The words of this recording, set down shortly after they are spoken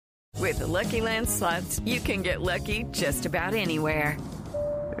With the Lucky Land Slots, you can get lucky just about anywhere.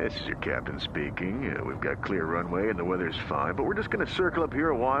 This is your captain speaking. We've got clear runway and the weather's fine, but we're just going to circle up here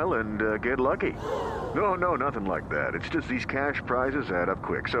a while and get lucky. No, nothing like that. It's just these cash prizes add up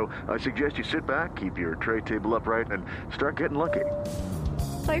quick. So I suggest you sit back, keep your tray table upright, and start getting lucky.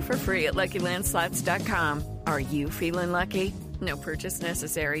 Play for free at LuckyLandSlots.com. Are you feeling lucky? No purchase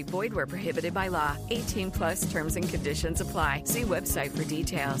necessary. Void where prohibited by law. 18 plus terms and conditions apply. See website for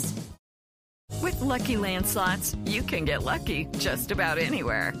details. With Lucky Land Slots, you can get lucky just about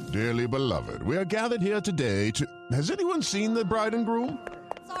anywhere. Dearly beloved, we are gathered here today to... Has anyone seen the bride and groom?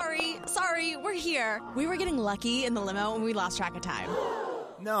 Sorry, we're here. We were getting lucky in the limo and we lost track of time.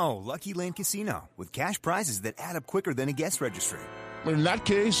 No, Lucky Land Casino, with cash prizes that add up quicker than a guest registry. In that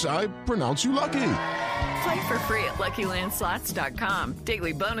case, I pronounce you lucky. Play for free at LuckyLandSlots.com.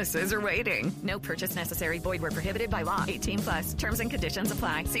 Daily bonuses are waiting. No purchase necessary. Void where prohibited by law. 18 plus. Terms and conditions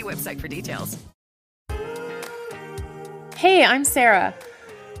apply. See website for details. Hey, I'm Sarah.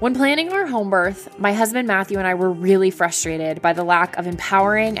 When planning our home birth, my husband Matthew and I were really frustrated by the lack of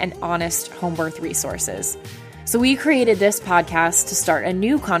empowering and honest home birth resources. So we created this podcast to start a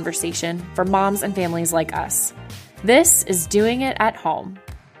new conversation for moms and families like us. This is Doing It at Home.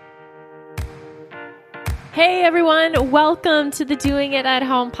 Hey everyone, welcome to the Doing It at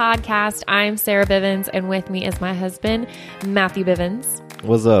Home podcast. I'm Sarah Bivens, and with me is my husband, Matthew Bivens.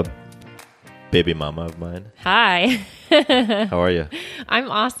 What's up, baby mama of mine? Hi. How are you? I'm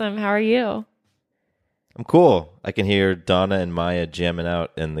awesome. How are you? I'm cool. I can hear Donna and Maya jamming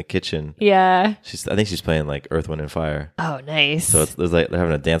out in the kitchen. Yeah. I think she's playing like Earth, Wind, and Fire. Oh, nice. So it's like they're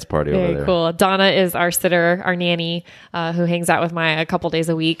having a dance party over there. Very cool. Donna is our sitter, our nanny, who hangs out with Maya a couple days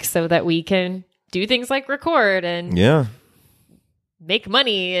a week so that we can do things like record and make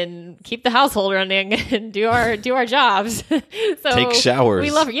money and keep the household running and do our jobs. So take showers.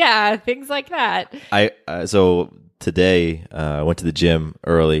 We love things like that. So today I went to the gym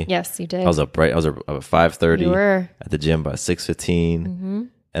early. Yes, you did. I was up at 5:30. You were at the gym by 6:15.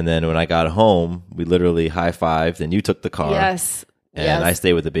 And then when I got home, we literally high-fived and you took the car. Yes. And I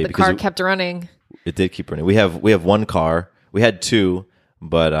stayed with the baby. The car kept running. It did keep running. We have one car. We had two,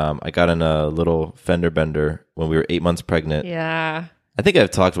 but I got in a little fender bender when we were 8 months pregnant. Yeah. I think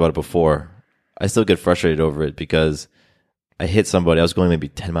I've talked about it before. I still get frustrated over it because I hit somebody. I was going maybe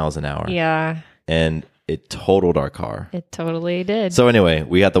 10 miles an hour. Yeah. And it totaled our car. It totally did. So anyway,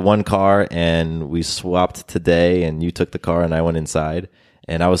 we got the one car and we swapped today, and you took the car and I went inside,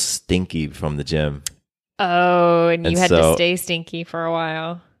 and I was stinky from the gym. Oh, and you had to stay stinky for a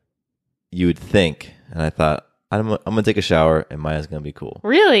while. You would think. And I thought, I'm going to take a shower and Maya's going to be cool.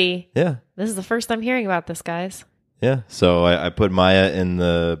 Really? Yeah. This is the first I'm hearing about this, guys. Yeah. So I put Maya in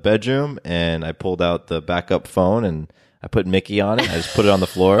the bedroom and I pulled out the backup phone and I put Mickey on it. I just put it on the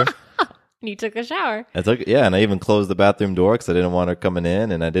floor. And you took a shower. And I even closed the bathroom door because I didn't want her coming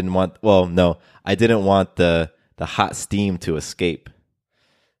in, and I didn't want the hot steam to escape.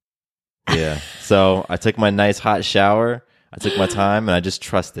 Yeah. So I took my nice hot shower. I took my time and I just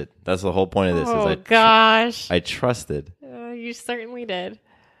trusted. That's the whole point of this. Gosh. I trusted. You certainly did.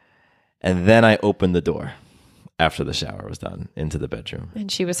 And then I opened the door after the shower was done into the bedroom.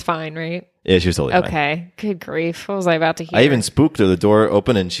 And she was fine, right? Yeah, she was totally fine. Okay. Good grief. What was I about to hear? I even spooked her. The door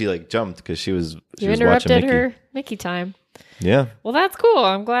opened and she like jumped because she was interrupted watching Mickey. her Mickey time. Yeah. Well, that's cool.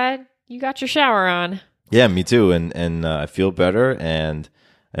 I'm glad you got your shower on. Yeah, me too. And I feel better. And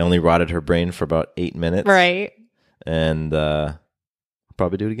I only rotted her brain for about 8 minutes. Right. And I'll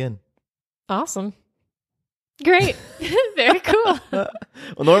probably do it again. Awesome. Great. Very cool. Well,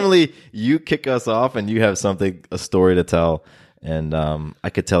 normally you kick us off and you have a story to tell. And I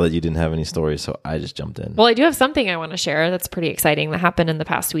could tell that you didn't have any stories, so I just jumped in. Well, I do have something I want to share that's pretty exciting that happened in the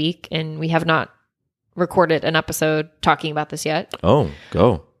past week, and we have not recorded an episode talking about this yet. Oh,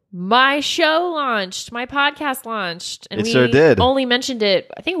 go. My show launched. My podcast launched. And it sure did. Only mentioned it,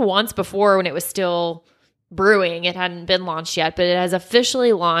 I think, once before when it was still brewing. It hadn't been launched yet, but it has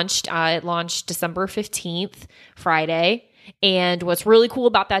officially launched. It launched December 15th, Friday. And what's really cool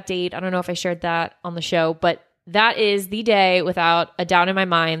about that date, I don't know if I shared that on the show, but that is the day, without a doubt in my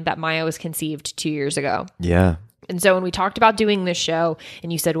mind, that Maya was conceived 2 years ago. Yeah. And so when we talked about doing this show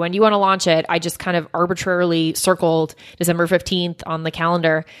and you said, when do you want to launch it? I just kind of arbitrarily circled December 15th on the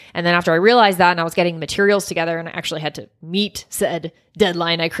calendar. And then after I realized that and I was getting materials together and I actually had to meet said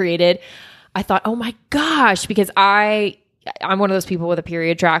deadline I created, I thought, oh my gosh, because I'm one of those people with a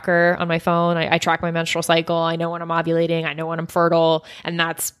period tracker on my phone. I track my menstrual cycle. I know when I'm ovulating. I know when I'm fertile. And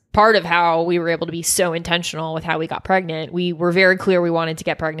that's part of how we were able to be so intentional with how we got pregnant. We were very clear we wanted to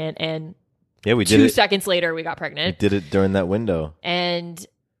get pregnant, and yeah, we did 2 seconds later we got pregnant. We did it during that window. And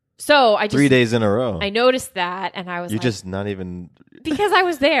So I just 3 days in a row. I noticed that, and I was You're like, just not even. because I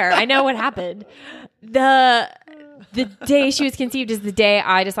was there. I know what happened. The day she was conceived is the day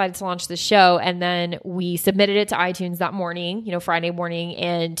I decided to launch the show, and then we submitted it to iTunes that morning, Friday morning,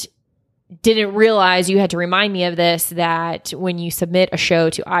 and didn't realize, you had to remind me of this, that when you submit a show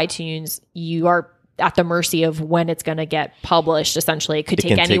to iTunes, you are at the mercy of when it's going to get published. Essentially, it could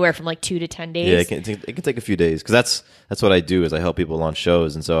take anywhere from like 2 to 10 days. Yeah, it can take a few days, because that's what I do, is I help people launch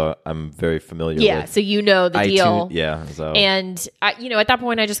shows, and so I'm very familiar with. Yeah, so you know the deal. Yeah, so. And I, at that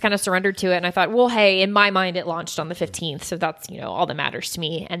point, I just kind of surrendered to it, and I thought, well, hey, in my mind, it launched on the 15th, so that's all that matters to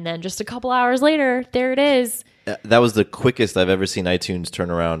me. And then just a couple hours later, there it is. That was the quickest I've ever seen iTunes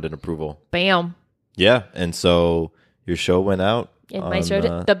turn around an approval. Bam. Yeah, and so your show went out. And my show,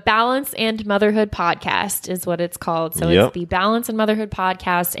 the Balance and Motherhood Podcast is what it's called. So it's the Balance and Motherhood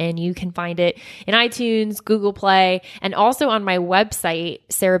Podcast, and you can find it in iTunes, Google Play, and also on my website,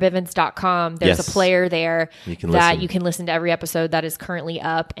 sarahbivens.com. There's a player there you can listen to every episode that is currently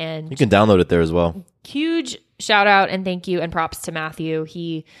up. And you can download it there as well. Huge shout out and thank you and props to Matthew.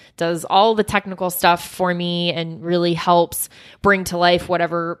 He does all the technical stuff for me and really helps bring to life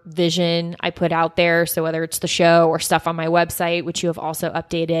whatever vision I put out there. So whether it's the show or stuff on my website, which you have also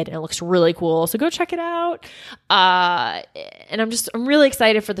updated, and it looks really cool. So go check it out. And I'm really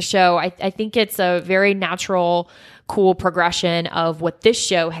excited for the show. I think it's a very natural, cool progression of what this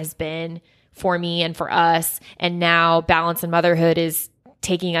show has been for me and for us. And now Balance and Motherhood is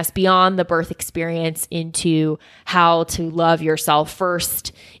taking us beyond the birth experience into how to love yourself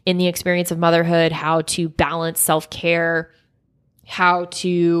first in the experience of motherhood, how to balance self-care, how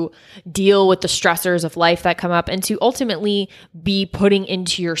to deal with the stressors of life that come up, and to ultimately be putting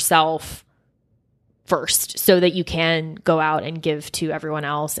into yourself first so that you can go out and give to everyone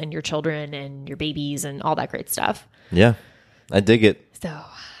else and your children and your babies and all that great stuff. Yeah, I dig it. So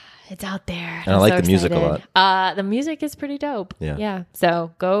it's out there. And I like the music a lot. The music is pretty dope. Yeah.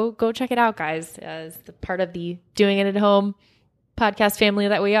 So go check it out, guys. As the part of the Doing It at Home podcast family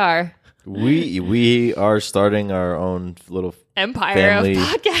that we are. We are starting our own little empire family of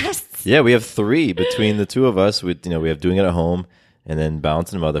podcasts. Yeah, we have 3 between the two of us. We have Doing It at Home, and then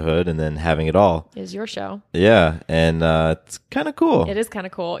Balance and Motherhood, and then Having It All. Is your show. Yeah, and it's kind of cool. It is kind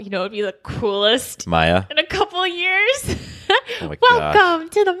of cool. It'd be the coolest. Maya. In a couple of years. Oh my Welcome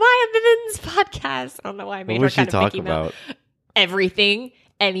to the Maya Bivens podcast. I don't know why I made her kind of Mickey Mouse. Everything,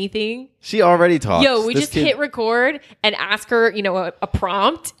 anything. She already talks. We just hit record and ask her, a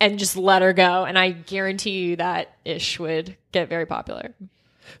prompt and just let her go. And I guarantee you that ish would get very popular.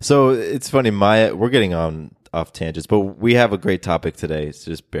 So it's funny, Maya, we're getting off tangents, but we have a great topic today,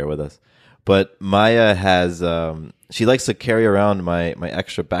 so just bear with us. But Maya has, she likes to carry around my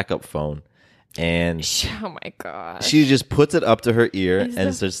extra backup phone. And oh my gosh, she just puts it up to her ear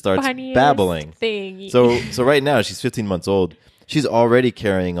and just starts babbling. So right now she's 15 months old. She's already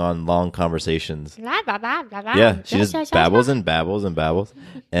carrying on long conversations. Yeah, she just babbles and babbles and babbles,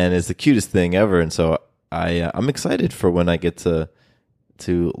 and it's the cutest thing ever. And so I'm excited for when I get to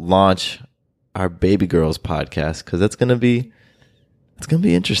launch our Baby Girls podcast, because it's gonna be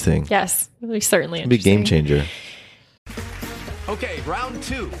interesting. Yes, it'll be certainly it'll be a game changer. Okay, round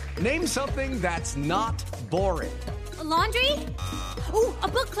 2. Name something that's not boring. A laundry? Ooh, a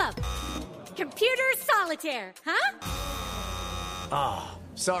book club. Computer solitaire, huh? Ah,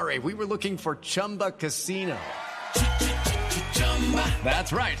 sorry, we were looking for Chumba Casino.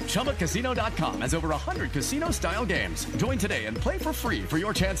 That's right, ChumbaCasino.com has over 100 casino-style games. Join today and play for free for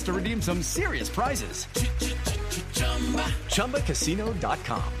your chance to redeem some serious prizes.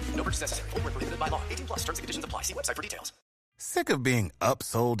 ChumbaCasino.com. No purchase necessary. Void where prohibited by law. 18+ terms and conditions apply. See website for details. Sick of being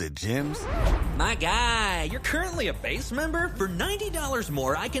upsold at gyms? My guy, you're currently a base member? For $90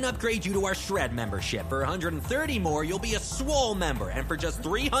 more, I can upgrade you to our Shred membership. For $130 more, you'll be a Swole member. And for just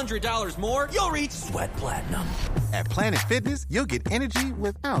 $300 more, you'll reach Sweat Platinum. At Planet Fitness, you'll get energy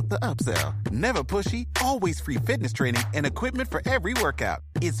without the upsell. Never pushy, always free fitness training and equipment for every workout.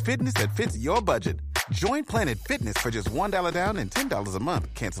 It's fitness that fits your budget. Join Planet Fitness for just $1 down and $10 a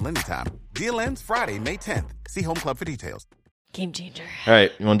month. Cancel anytime. Deal ends Friday, May 10th. See Home Club for details. Game changer. All right,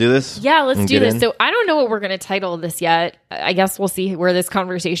 you want to do this? Yeah, let's do this. So I don't know what we're going to title this yet. I guess we'll see where this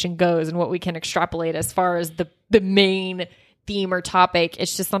conversation goes and what we can extrapolate as far as the main theme or topic.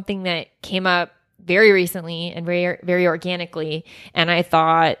 It's just something that came up very recently and very, very organically. And I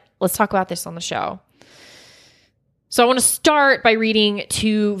thought, let's talk about this on the show. So I want to start by reading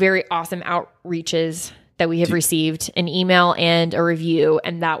 2 very awesome outreaches that we have received, an email and a review,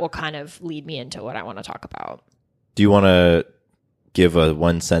 and that will kind of lead me into what I want to talk about. Do you want to give a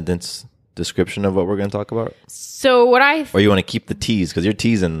 1-sentence description of what we're going to talk about? So what Or you want to keep the tease? Because you're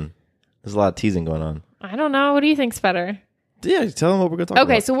teasing. There's a lot of teasing going on. I don't know. What do you think's better? Yeah, tell them what we're going to talk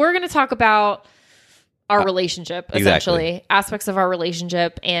about. Okay, so we're going to talk about our relationship, essentially. Exactly. Aspects of our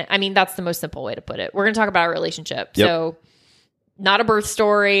relationship. And I mean, that's the most simple way to put it. We're going to talk about our relationship. Yep. So not a birth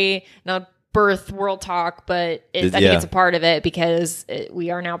story, not birth world talk, but I think it's a part of it because we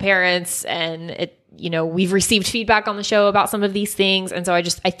are now parents and we've received feedback on the show about some of these things. And so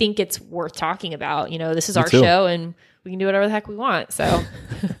I think it's worth talking about. This is our show and we can do whatever the heck we want. So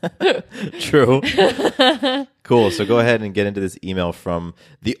True. Cool. So go ahead and get into this email from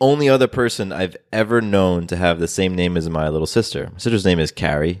the only other person I've ever known to have the same name as my little sister. My sister's name is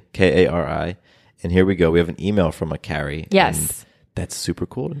Carrie, Kari. And here we go. We have an email from a Carrie. Yes. That's super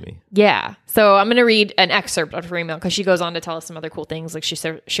cool to me. Yeah. So I'm going to read an excerpt of her email because she goes on to tell us some other cool things. Like she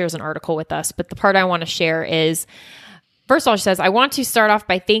shares an article with us. But the part I want to share is, first of all, she says, I want to start off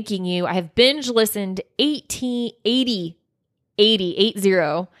by thanking you. I have binge listened 80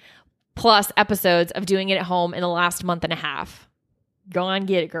 plus episodes of Doing It at Home in the last month and a half. Go on,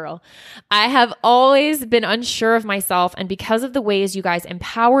 get it, girl. I have always been unsure of myself, and because of the ways you guys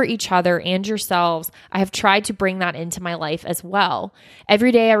empower each other and yourselves, I have tried to bring that into my life as well.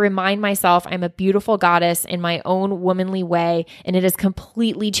 Every day I remind myself I'm a beautiful goddess in my own womanly way, and it has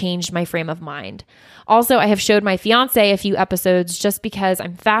completely changed my frame of mind. Also, I have showed my fiance a few episodes just because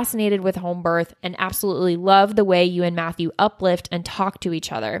I'm fascinated with home birth and absolutely love the way you and Matthew uplift and talk to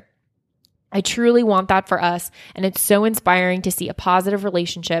each other. I truly want that for us, and it's so inspiring to see a positive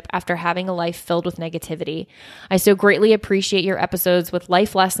relationship after having a life filled with negativity. I so greatly appreciate your episodes with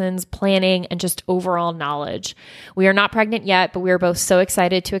life lessons, planning, and just overall knowledge. We are not pregnant yet, but we are both so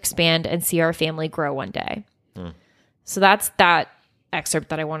excited to expand and see our family grow one day. So that's that excerpt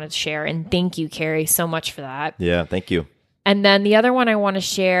that I wanted to share, and thank you, Carrie, so much for that. Yeah, thank you. And then the other one I want to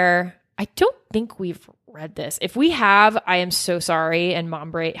share, I don't think we've read this. If we have, I am so sorry, and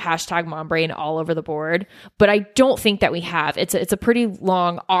 #mombrain all over the board, but I don't think that we have. It's a pretty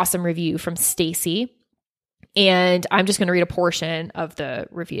long, awesome review from Stacy, and I'm just going to read a portion of the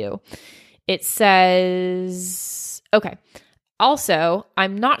review. It says, okay. Also,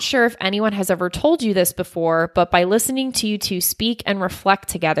 I'm not sure if anyone has ever told you this before, but by listening to you two speak and reflect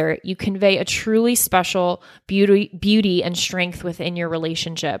together, you convey a truly special beauty and strength within your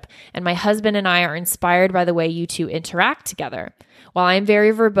relationship. And my husband and I are inspired by the way you two interact together. While I am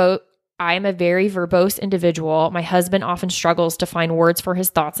a very verbose individual, my husband often struggles to find words for his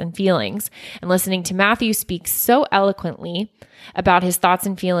thoughts and feelings. And listening to Matthew speak so eloquently about his thoughts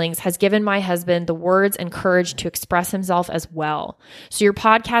and feelings has given my husband the words and courage to express himself as well. So your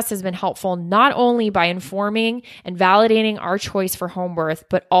podcast has been helpful not only by informing and validating our choice for home birth,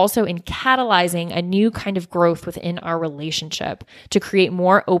 but also in catalyzing a new kind of growth within our relationship to create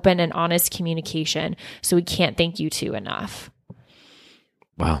more open and honest communication. So we can't thank you two enough.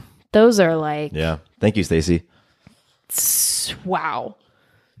 Wow. Those are like... Yeah. Thank you, Stacy. Wow.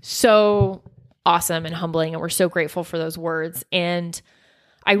 So awesome and humbling, and we're so grateful for those words. And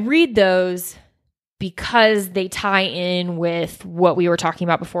I read those because they tie in with what we were talking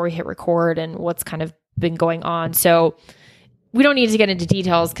about before we hit record and what's kind of been going on. So we don't need to get into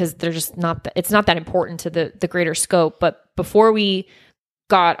details because they're just it's not that important to the greater scope. But before we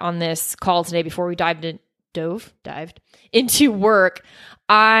got on this call today, before we dived into work,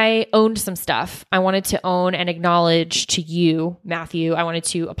 I owned some stuff. I wanted to own and acknowledge to you, Matthew. I wanted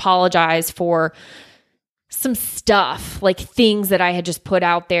to apologize for some stuff, like things that I had just put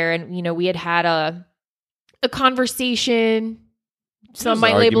out there. And, we had a conversation. Some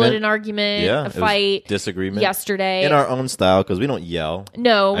might label it an argument, a fight, disagreement yesterday in our own style because we don't yell.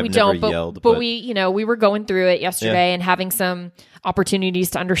 No, we don't. But we were going through it yesterday and having some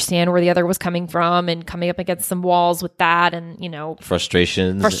opportunities to understand where the other was coming from and coming up against some walls with that, and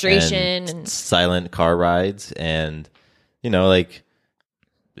frustration and silent car rides, and we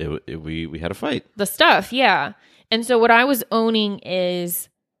had a fight. The stuff, yeah. And so what I was owning is,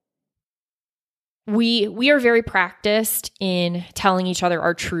 we are very practiced in telling each other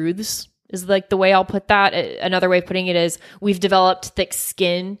our truths, is like the way I'll put that. Another way of putting it is we've developed thick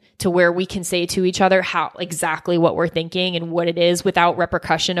skin to where we can say to each other how exactly what we're thinking and what it is without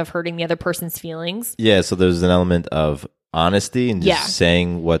repercussion of hurting the other person's feelings. Yeah. So there's an element of honesty and just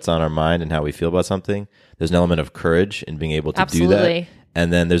saying what's on our mind and how we feel about something. There's an element of courage in being able to do that.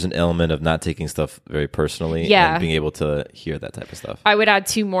 And then there's an element of not taking stuff very personally and being able to hear that type of stuff. I would add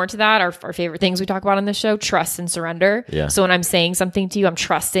two more to that. Our favorite things we talk about on this show, trust and surrender. Yeah. So when I'm saying something to you, I'm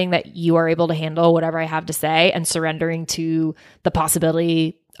trusting that you are able to handle whatever I have to say and surrendering to the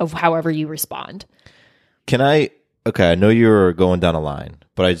possibility of however you respond. Can I okay, I know you're going down a line,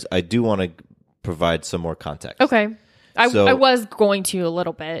 but I do want to provide some more context. Okay. I was going to a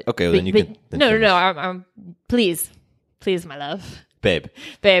little bit. Okay, well, then you can. No. I'm please, my love, babe.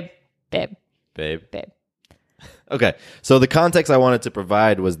 Okay, so the context I wanted to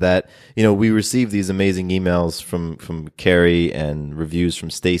provide was that we received these amazing emails from Carrie and reviews from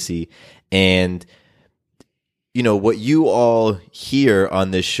Stacy, and what you all hear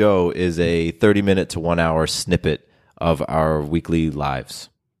on this show is a 30-minute to 1 hour snippet of our weekly lives,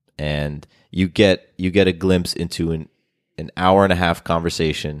 and you get a glimpse into an hour and a half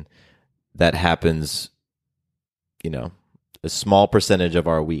conversation that happens, a small percentage of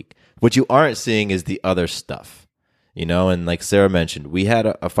our week. What you aren't seeing is the other stuff, and like Sarah mentioned, we had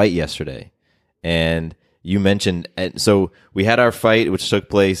a fight yesterday, and you mentioned, so we had our fight, which took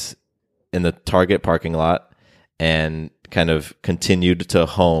place in the Target parking lot and kind of continued to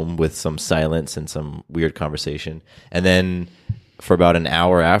home with some silence and some weird conversation. And then for about an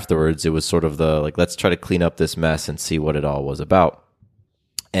hour afterwards, it was sort of let's try to clean up this mess and see what it all was about.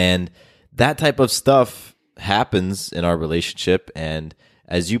 And that type of stuff happens in our relationship. And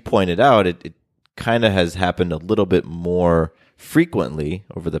as you pointed out, it kind of has happened a little bit more frequently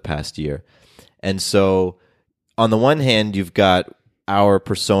over the past year. And so on the one hand, you've got our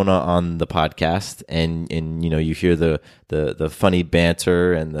persona on the podcast, and you hear the funny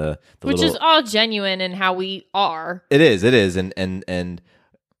banter and the which is all genuine in how we are. It is, and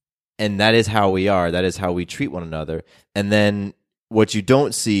that is how we are. That is how we treat one another. And then what you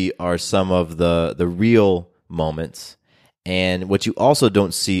don't see are some of the real moments, and what you also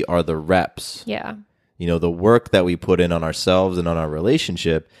don't see are the reps. Yeah, the work that we put in on ourselves and on our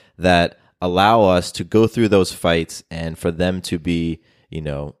relationship that allow us to go through those fights, and for them to be,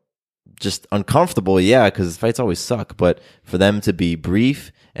 just uncomfortable. Yeah, because fights always suck, but for them to be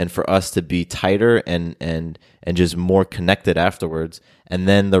brief and for us to be tighter and just more connected afterwards. And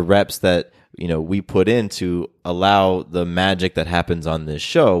then the reps that, we put in to allow the magic that happens on this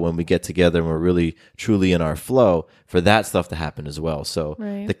show when we get together and we're really truly in our flow, for that stuff to happen as well. So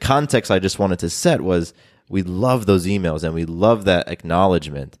The context I just wanted to set was, we love those emails and we love that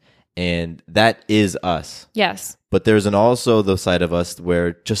acknowledgement. And that is us. Yes. But there's also the side of us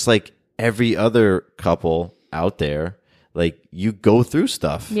where, just like every other couple out there, you go through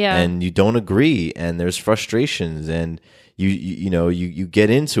stuff and you don't agree, and there's frustrations, and you get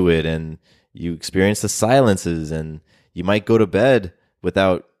into it, and you experience the silences, and you might go to bed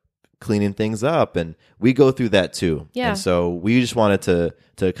without cleaning things up, and we go through that too. Yeah. And so we just wanted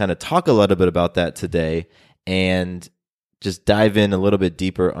to kind of talk a little bit about that today, and just dive in a little bit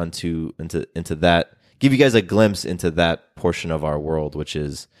deeper into that, give you guys a glimpse into that portion of our world, which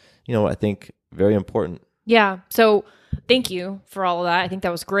is, I think very important. Yeah. So thank you for all of that. I think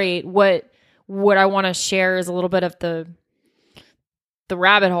that was great. What I want to share is a little bit of the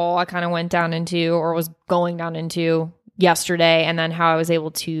rabbit hole I kind of went down into, or was going down into yesterday, and then how I was able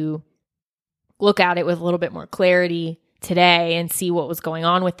to look at it with a little bit more clarity today and see what was going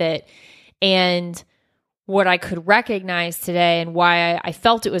on with it. And what I could recognize today, and why I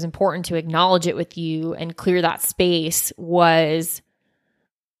felt it was important to acknowledge it with you and clear that space, was,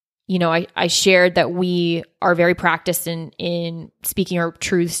 I shared that we are very practiced in speaking our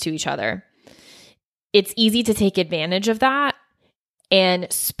truths to each other. It's easy to take advantage of that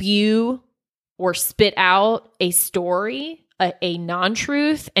and spew or spit out a story, a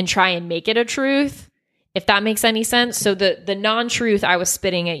non-truth, and try and make it a truth, if that makes any sense. So the non-truth I was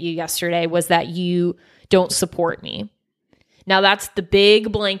spitting at you yesterday was that you don't support me. Now that's the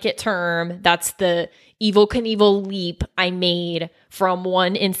big blanket term. That's the Evel Knievel leap I made from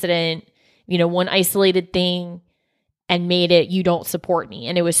one incident, one isolated thing, and made it, you don't support me.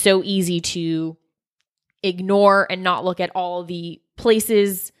 And it was so easy to ignore and not look at all the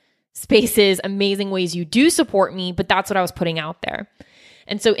places, spaces, amazing ways you do support me, but that's what I was putting out there.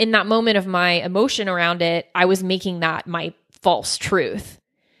 And so in that moment of my emotion around it, I was making that my false truth,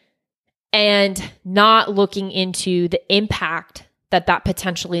 and not looking into the impact that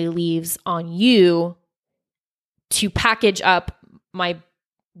potentially leaves on you to package up my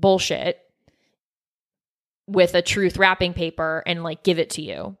bullshit with a truth wrapping paper and give it to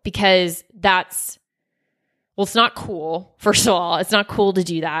you, because that's, well, it's not cool. First of all, it's not cool to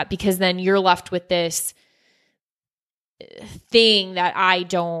do that, because then you're left with this thing that I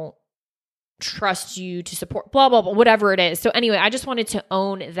don't trust you to support, blah, blah, blah, whatever it is. So anyway, I just wanted to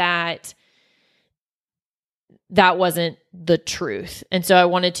own that wasn't the truth. And so I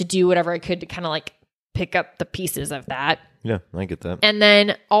wanted to do whatever I could to kind of pick up the pieces of that. Yeah, I get that. And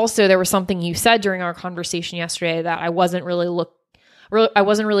then also there was something you said during our conversation yesterday that I wasn't really I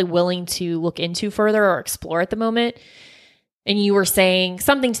wasn't really willing to look into further or explore at the moment. And you were saying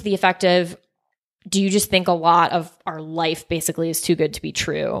something to the effect of, do you just think a lot of our life basically is too good to be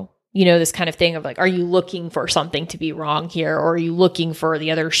true? You know, this kind of thing of like, are you looking for something to be wrong here? Or are you looking for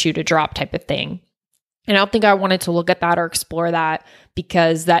the other shoe to drop type of thing? And I don't think I wanted to look at that or explore that,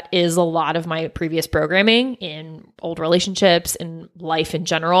 because that is a lot of my previous programming in old relationships and life in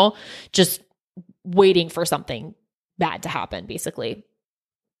general, just waiting for something bad to happen, basically.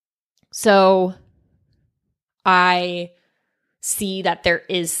 So I see that there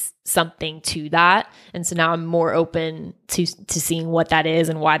is something to that. And so now I'm more open to seeing what that is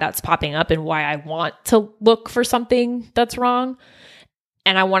and why that's popping up and why I want to look for something that's wrong.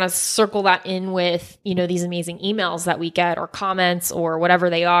 And I want to circle that in with, you know, these amazing emails that we get or comments or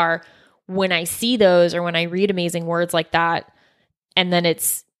whatever they are. When I see those or when I read amazing words like that, and then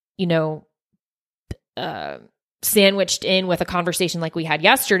it's, you know, sandwiched in with a conversation like we had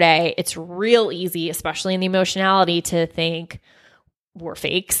yesterday, it's real easy, especially in the emotionality, to think we're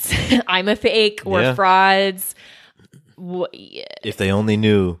fakes. I'm a fake. We're frauds. If they only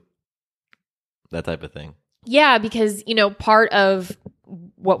knew, that type of thing. Yeah, because, you know, part of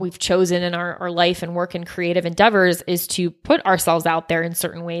what we've chosen in our life and work and creative endeavors is to put ourselves out there in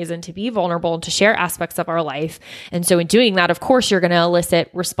certain ways and to be vulnerable and to share aspects of our life. And so in doing that, of course, you're going to elicit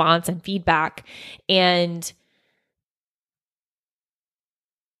response and feedback. And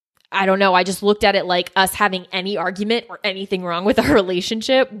I don't know, I just looked at it like us having any argument or anything wrong with our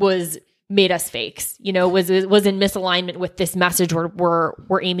relationship made us fakes, you know, was in misalignment with this message we're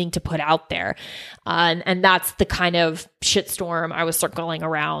aiming to put out there. And that's the kind of shitstorm I was circling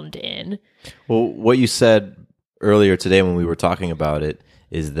around in. Well, what you said earlier today when we were talking about it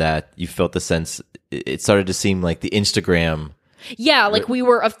is that you felt the sense, it started to seem like the Instagram. Yeah, like we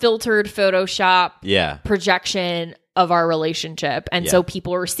were a filtered Photoshop projection of our relationship. And so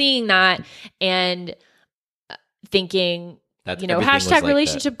people were seeing that and thinking, you know, hashtag like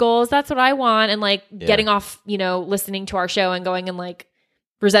relationship goals. That's what I want. And like getting off, you know, listening to our show and going and like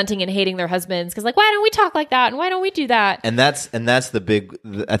resenting and hating their husbands. Cause like, why don't we talk like that? And why don't we do that? And that's the big,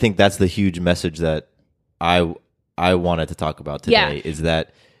 I think that's the huge message that I wanted to talk about today is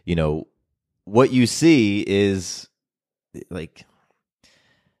that, you know, what you see is like,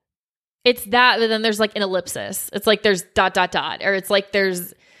 it's that, but then there's like an ellipsis. It's like there's ... or it's like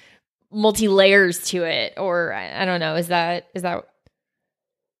there's multi-layers to it, or I don't know. Is that?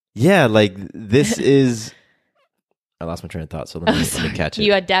 Yeah, like this is. I lost my train of thought, so let me catch it.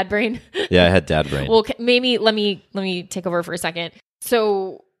 You had dad brain? Yeah, I had dad brain. Well, maybe let me take over for a second.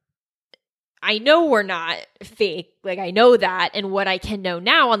 So I know we're not fake. Like I know that, and what I can know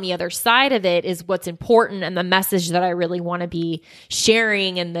now on the other side of it is what's important and the message that I really want to be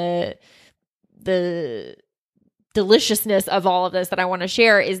sharing, and the deliciousness of all of this that I want to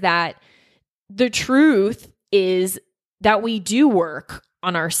share is that the truth is that we do work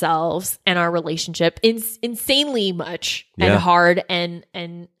on ourselves and our relationship insanely much and hard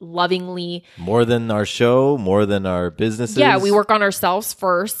and lovingly. More than our show, more than our businesses. Yeah, we work on ourselves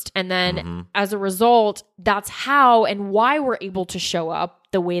first. And then as a result, that's how and why we're able to show up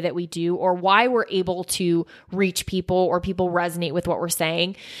the way that we do, or why we're able to reach people or people resonate with what we're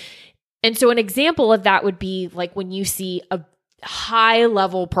saying. And so an example of that would be like when you see a high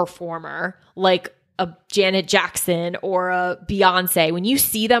level performer like a Janet Jackson or a Beyonce, when you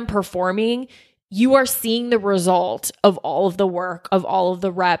see them performing, you are seeing the result of all of the work, of all of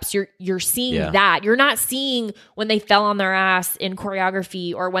the reps. You're seeing that. You're not seeing when they fell on their ass in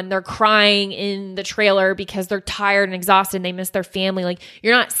choreography or when they're crying in the trailer because they're tired and exhausted and they miss their family. Like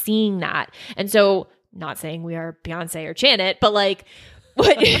you're not seeing that. And so, not saying we are Beyonce or Janet, but like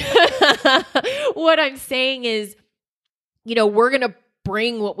what I'm saying is, you know, we're going to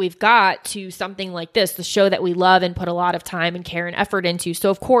bring what we've got to something like this, the show that we love and put a lot of time and care and effort into. So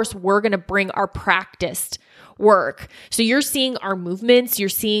of course, we're going to bring our practiced work. So you're seeing our movements, you're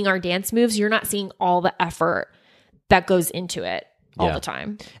seeing our dance moves, you're not seeing all the effort that goes into it all the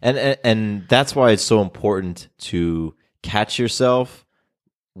time. And that's why it's so important to catch yourself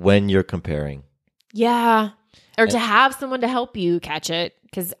when you're comparing. Yeah. Or to have someone to help you catch it,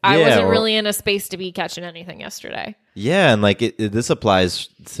 because I wasn't really in a space to be catching anything yesterday. Yeah, and like this applies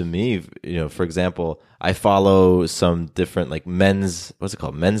to me. You know, for example, I follow some different like men's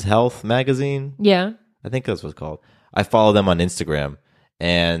health magazine. Yeah, I think that's what it's called. I follow them on Instagram,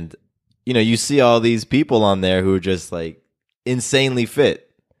 and you know, you see all these people on there who are just like insanely fit.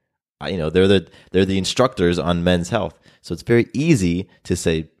 You know, they're the instructors on Men's Health, so it's very easy to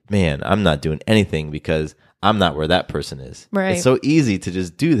say, "Man, I'm not doing anything because I'm not where that person is." Right. It's so easy to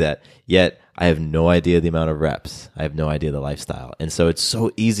just do that. Yet I have no idea the amount of reps. I have no idea the lifestyle. And so it's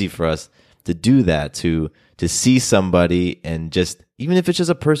so easy for us to do that, to see somebody and just, even if it's just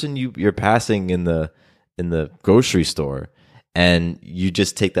a person you're passing in the grocery store, and you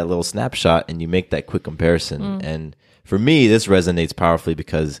just take that little snapshot and you make that quick comparison. And for me, this resonates powerfully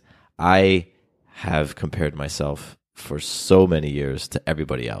because I have compared myself for so many years to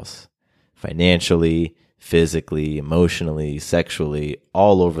everybody else, financially, physically, emotionally, sexually,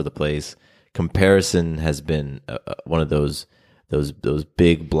 all over the place. Comparison has been one of those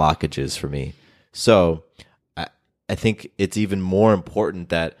big blockages for me. So I think it's even more important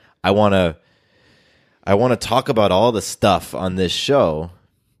that I want to talk about all the stuff on this show,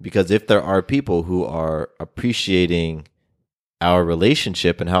 because if there are people who are appreciating our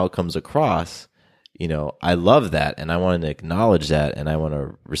relationship and how it comes across, I love that, and I want to acknowledge that, and I want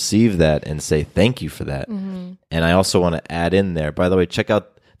to receive that and say thank you for that. And I also want to add in there, by the way, check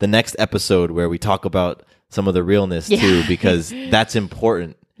out the next episode where we talk about some of the realness too, because that's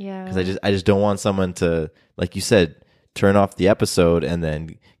important. Because I just don't want someone to, like you said, turn off the episode and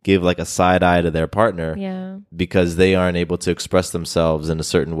then give like a side eye to their partner because they aren't able to express themselves in a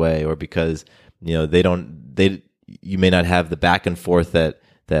certain way, or because you may not have the back and forth that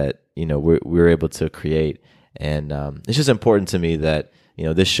we're able to create. And it's just important to me that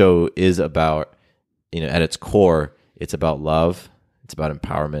this show is about, at its core, it's about love, it's about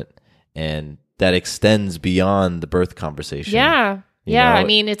empowerment, and that extends beyond the birth conversation. I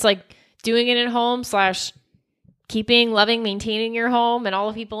mean, it's like doing it at home / keeping, loving, maintaining your home and all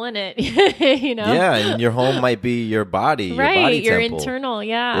the people in it. Yeah, and your home might be your body, your body your temple.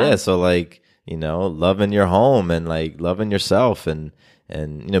 Internal. So like loving your home and like loving yourself, and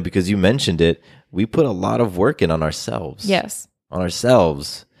because you mentioned it, we put a lot of work in on ourselves.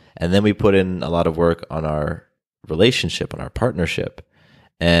 And then we put in a lot of work on our relationship, on our partnership,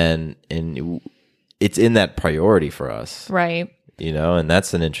 and it's in that priority for us, right? And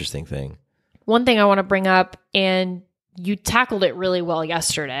that's an interesting thing. One thing I want to bring up, and you tackled it really well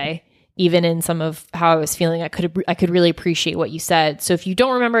yesterday, even in some of how I was feeling, I could really appreciate what you said. So if you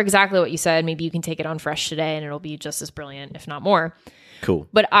don't remember exactly what you said, maybe you can take it on fresh today and it'll be just as brilliant, if not more. Cool.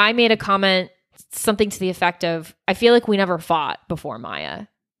 But I made a comment, something to the effect of, I feel like we never fought before Maya.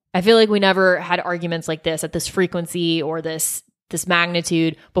 I feel like we never had arguments like this at this frequency or this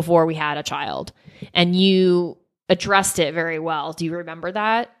magnitude before we had a child. And you addressed it very well. Do you remember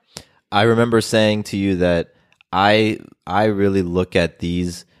that? I remember saying to you that I really look at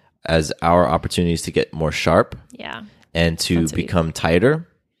these as our opportunities to get more sharp, and to become tighter,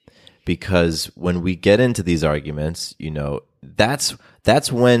 because when we get into these arguments,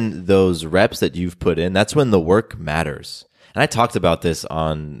 that's when those reps that you've put in, that's when the work matters. And I talked about this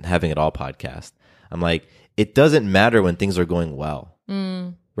on Having It All podcast. I'm like, it doesn't matter when things are going well,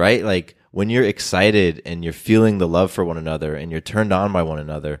 right? Like when you're excited and you're feeling the love for one another and you're turned on by one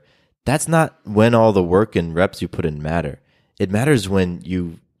another, that's not when all the work and reps you put in matter. It matters when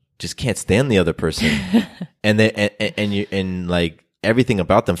you just can't stand the other person and like everything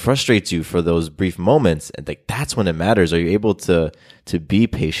about them frustrates you for those brief moments. And like, that's when it matters. Are you able to be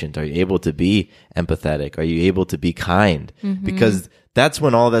patient? Are you able to be empathetic? Are you able to be kind? Because that's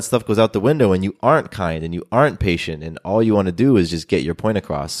when all that stuff goes out the window and you aren't kind and you aren't patient and all you want to do is just get your point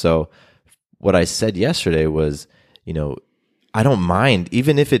across. So what I said yesterday was, I don't mind,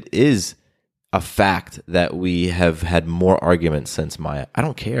 even if it is a fact that we have had more arguments since Maya. I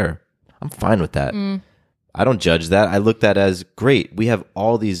don't care. I'm fine with that. I don't judge that. I look at that as great. We have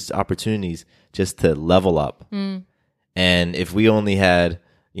all these opportunities just to level up. And if we only had,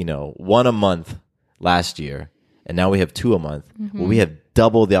 one a month last year, and now we have 2 a month, well, we have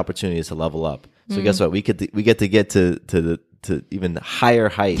double the opportunities to level up. So guess what? We get to get to even higher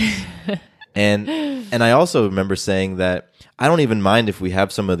heights. And I also remember saying that I don't even mind if we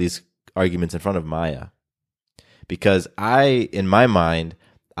have some of these arguments in front of Maya, because in my mind,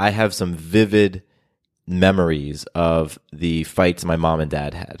 I have some vivid memories of the fights my mom and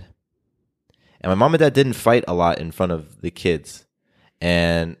dad had. And my mom and dad didn't fight a lot in front of the kids.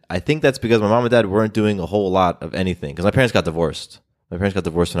 And I think that's because my mom and dad weren't doing a whole lot of anything, because my parents got divorced. My parents got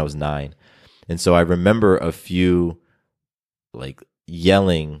divorced when I was 9. And so I remember a few like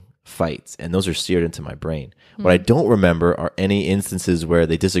yelling fights, and those are seared into my brain. What I don't remember are any instances where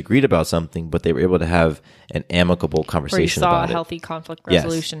they disagreed about something, but they were able to have an amicable conversation about it. Where you saw a healthy conflict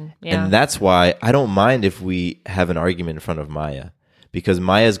resolution. Yes. And that's why I don't mind if we have an argument in front of Maya, because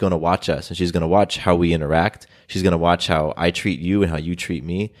Maya is going to watch us, and she's going to watch how we interact. She's going to watch how I treat you and how you treat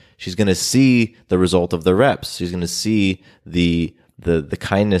me. She's going to see the result of the reps. She's going to see the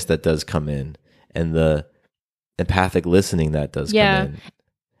kindness that does come in and the empathic listening that does come in.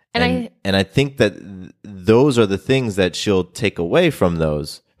 And I think that those are the things that she'll take away from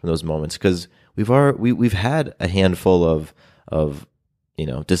those moments, because we've had a handful of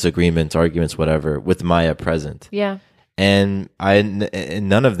disagreements, arguments, whatever, with Maya present. Yeah. And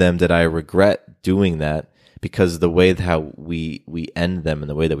none of them did I regret doing that, because the way how we end them and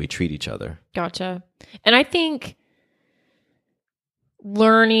the way that we treat each other. Gotcha. And I think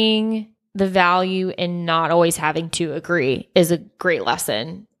learning the value in not always having to agree is a great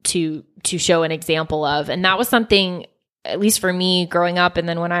lesson to show an example of. And that was something, at least for me growing up, and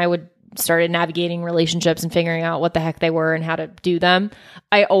then when I started navigating relationships and figuring out what the heck they were and how to do them,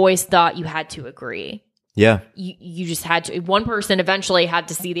 I always thought you had to agree. Yeah. You just had to. One person eventually had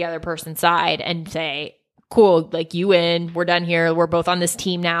to see the other person's side and say, cool, like, you win, we're done here, we're both on this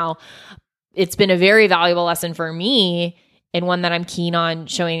team now. It's been a very valuable lesson for me, and one that I'm keen on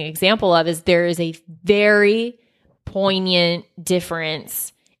showing an example of, is there is a very poignant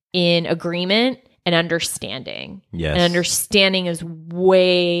difference in agreement and understanding. Yes. And understanding is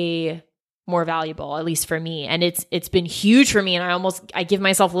way more valuable, at least for me. And it's been huge for me. And I give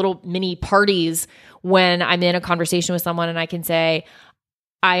myself little mini parties when I'm in a conversation with someone and I can say,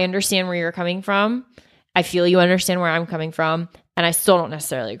 I understand where you're coming from. I feel you understand where I'm coming from. And I still don't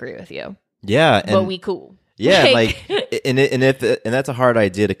necessarily agree with you. Yeah. But we cool. Yeah. And that's a hard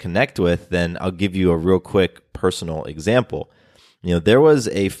idea to connect with, then I'll give you a real quick personal example. There was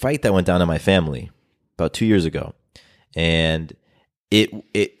a fight that went down in my family about 2 years ago, and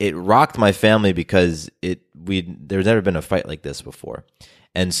it rocked my family because there's never been a fight like this before.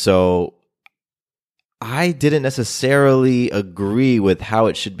 And so I didn't necessarily agree with how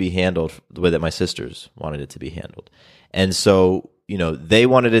it should be handled, the way that my sisters wanted it to be handled. And so, they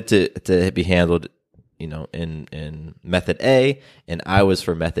wanted it to be handled, in method A, and I was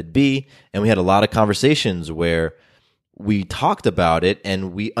for method B. And we had a lot of conversations where we talked about it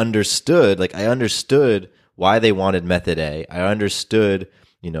and we understood, I understood why they wanted method A. I understood,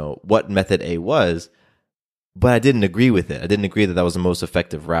 what method A was, but I didn't agree with it. I didn't agree that was the most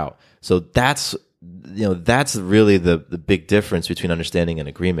effective route. So that's really the big difference between understanding and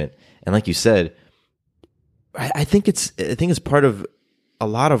agreement. And like you said, I think it's part of a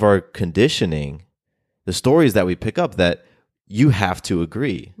lot of our conditioning, the stories that we pick up, that you have to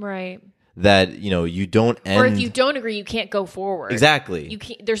agree. Right. That, you don't end. Or if you don't agree, you can't go forward. Exactly. You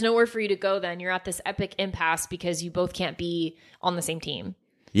can't, there's nowhere for you to go then. You're at this epic impasse because you both can't be on the same team.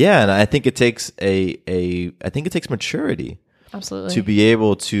 Yeah, and I think it takes maturity. Absolutely. To be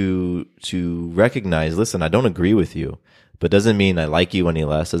able to recognize, listen, I don't agree with you, but doesn't mean I like you any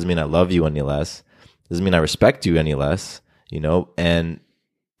less, doesn't mean I love you any less, doesn't mean I respect you any less, and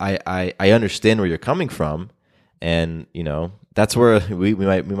I understand where you're coming from, and that's where we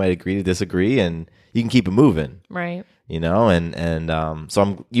might agree to disagree, and you can keep it moving. Right.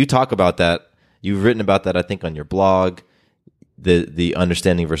 So you talk about that. You've written about that, I think, on your blog, the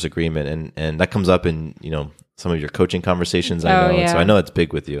understanding versus agreement, and that comes up in some of your coaching conversations. I know, yeah. So I know it's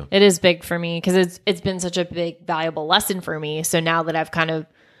big with you. It is big for me because it's been such a big, valuable lesson for me. So now that I've kind of,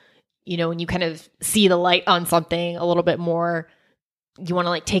 when you kind of see the light on something a little bit more, you want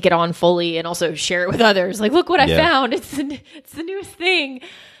to take it on fully and also share it with others. Look what I found. It's the newest thing.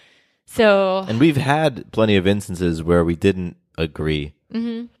 So, and we've had plenty of instances where we didn't agree.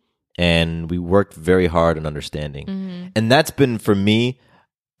 Mm-hmm. And we worked very hard on understanding. Mm-hmm. And that's been, for me,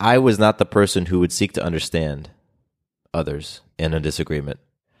 I was not the person who would seek to understand others in a disagreement.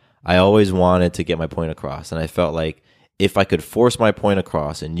 I always wanted to get my point across. And I felt like if I could force my point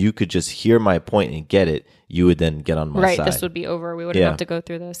across and you could just hear my point and get it, you would then get on my side. Right, this would be over. We wouldn't have to go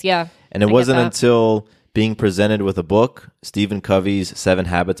through this. Yeah. And it wasn't until being presented with a book, Stephen Covey's 7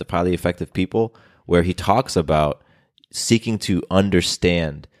 Habits of Highly Effective People, where he talks about seeking to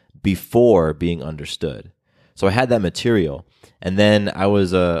understand before being understood. So I had that material. And then I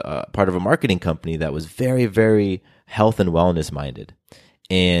was a part of a marketing company that was very, very health and wellness minded.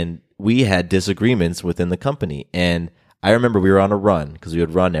 And we had disagreements within the company. And I remember we were on a run because we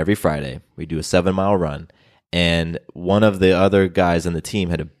would run every Friday. We'd do a 7-mile run. And one of the other guys on the team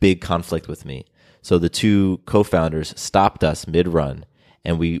had a big conflict with me. So the 2 co-founders stopped us mid-run.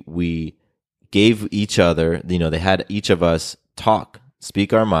 And we gave each other, they had each of us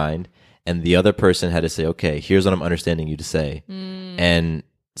speak our mind. And the other person had to say, okay, here's what I'm understanding you to say. And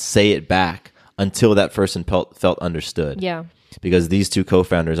say it back until that person felt understood. Yeah. Because these 2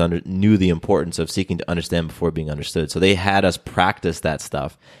 co-founders knew the importance of seeking to understand before being understood. So they had us practice that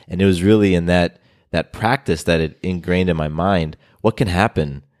stuff. And it was really in that practice that it ingrained in my mind what can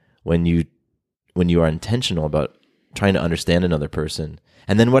happen when you are intentional about trying to understand another person.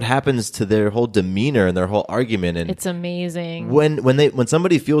 And then what happens to their whole demeanor and their whole argument? And it's amazing. When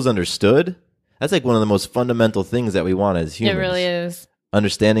somebody feels understood, that's like one of the most fundamental things that we want as humans. It really is.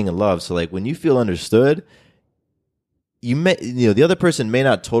 Understanding and love. So like when you feel understood, the other person may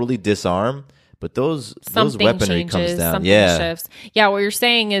not totally disarm, but those weaponry comes down. Something shifts. Yeah, what you're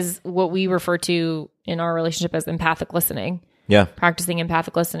saying is what we refer to in our relationship as empathic listening. Yeah. Practicing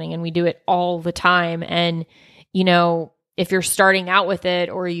empathic listening, and we do it all the time. And if you're starting out with it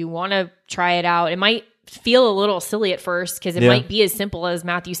or you want to try it out, it might feel a little silly at first because it might be as simple as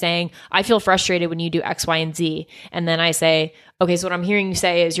Matthew saying, I feel frustrated when you do X, Y, and Z. And then I say, okay, so what I'm hearing you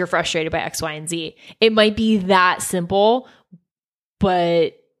say is you're frustrated by X, Y, and Z. It might be that simple,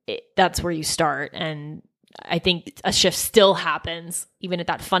 but that's where you start. And I think a shift still happens even at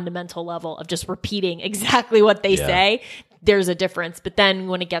that fundamental level of just repeating exactly what they say. There's a difference. But then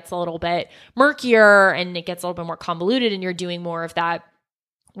when it gets a little bit murkier and it gets a little bit more convoluted and you're doing more of that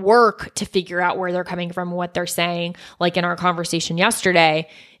work to figure out where they're coming from, what they're saying, like in our conversation yesterday,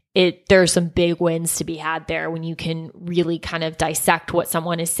 there's some big wins to be had there when you can really kind of dissect what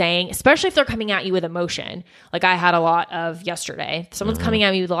someone is saying, especially if they're coming at you with emotion. Like I had a lot of yesterday. Someone's coming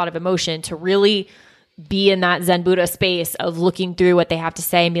at me with a lot of emotion, to really be in that Zen Buddha space of looking through what they have to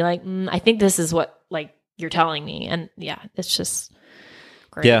say and be like, I think this is what like you're telling me. And it's just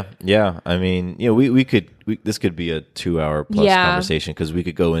great. Yeah. I mean, this could be a 2-hour plus conversation because we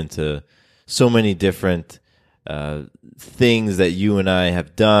could go into so many different things that you and I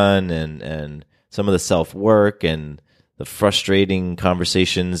have done and some of the self-work and the frustrating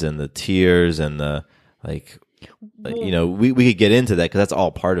conversations and the tears and the we could get into that because that's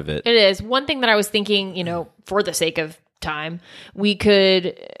all part of it. It is. One thing that I was thinking, for the sake of time, we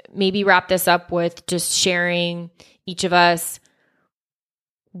could maybe wrap this up with just sharing each of us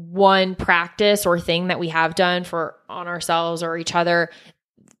one practice or thing that we have done on ourselves or each other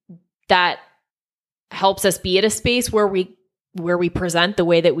that helps us be at a space where we present the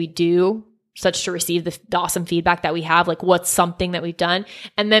way that we do, such to receive the awesome feedback that we have. Like, what's something that we've done?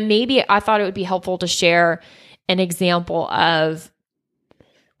 And then maybe I thought it would be helpful to share an example of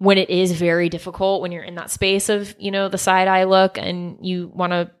when it is very difficult, when you're in that space of, the side eye look and you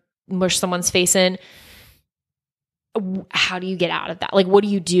want to mush someone's face in. How do you get out of that? Like, what do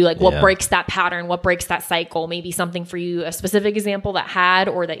you do? Like, what breaks that pattern? What breaks that cycle? Maybe something for you, a specific example that had,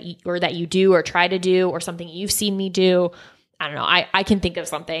 or that you do or try to do, or something you've seen me do. I don't know. I can think of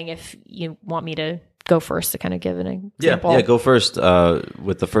something if you want me to go first to kind of give an example. Yeah, go first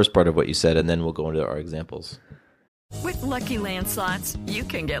with the first part of what you said, and then we'll go into our examples. With Lucky Land Slots, you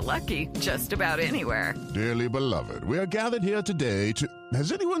can get lucky just about anywhere. Dearly beloved, we are gathered here today to...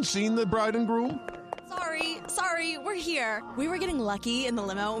 Has anyone seen the bride and groom? Sorry, we're here. We were getting lucky in the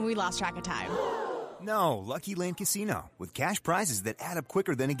limo and we lost track of time. No, Lucky Land Casino, with cash prizes that add up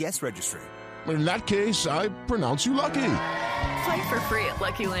quicker than a guest registry. In that case, I pronounce you lucky. Play for free at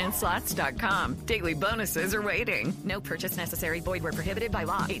LuckyLandSlots.com. Daily bonuses are waiting. No purchase necessary. Void where prohibited by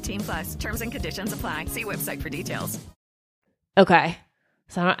law. 18+. Terms and conditions apply. See website for details. Okay.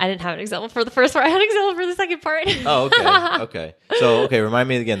 So I didn't have an example for the first part. I had an example for the second part. Oh, okay. Okay. So, remind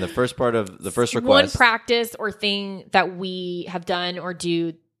me again, the first part of the first request. One practice or thing that we have done or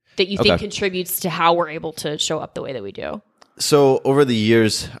do that you think contributes to how we're able to show up the way that we do. So over the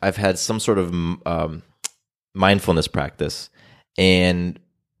years, I've had some sort of mindfulness practice, and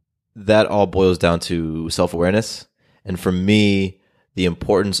that all boils down to self-awareness. And for me, the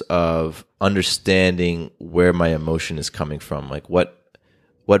importance of understanding where my emotion is coming from, like what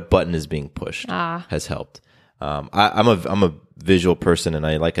button is being pushed, has helped. I'm a visual person, and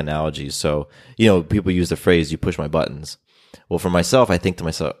I like analogies. So people use the phrase "you push my buttons." Well, for myself, I think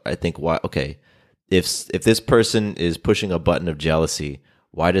why? Okay. If this person is pushing a button of jealousy,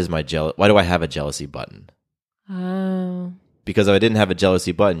 why do I have a jealousy button? Oh. Because if I didn't have a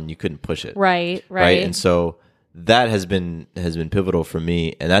jealousy button, you couldn't push it. Right. And so that has been pivotal for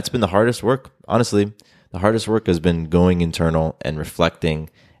me, and that's been the hardest work. Honestly, the hardest work has been going internal and reflecting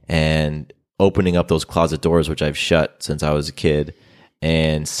and opening up those closet doors, which I've shut since I was a kid,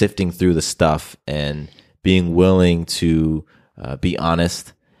 and sifting through the stuff and being willing to be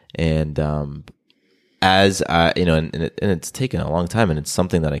honest. And as I, and it's taken a long time, and it's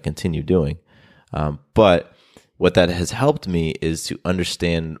something that I continue doing. But what that has helped me is to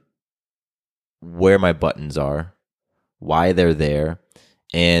understand where my buttons are, why they're there.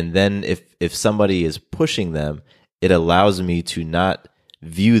 And then if somebody is pushing them, it allows me to not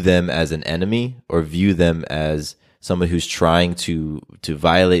view them as an enemy or view them as someone who's trying to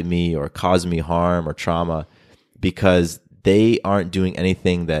violate me or cause me harm or trauma, because they aren't doing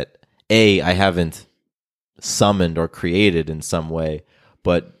anything that I haven't summoned or created in some way,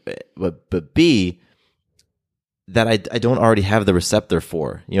 but B, that I don't already have the receptor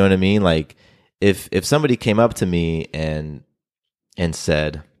for. You know what I mean? Like if somebody came up to me and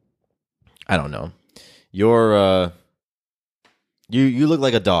said, I don't know, you look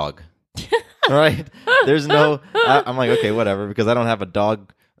like a dog. Right? There's no, I'm like, okay, whatever, because I don't have a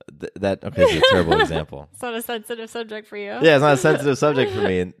dog that, okay, it's a terrible example. It's not a sensitive subject for you. Yeah, it's not a sensitive subject for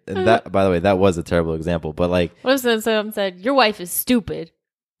me. And that, by the way, that was a terrible example. But like, what if someone said, your wife is stupid?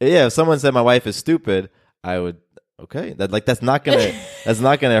 Yeah, if someone said my wife is stupid, I would, okay, that's not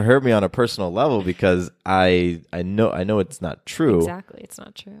gonna hurt me on a personal level, because I know it's not true. Exactly, it's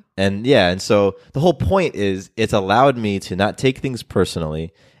not true. And yeah, and so the whole point is it's allowed me to not take things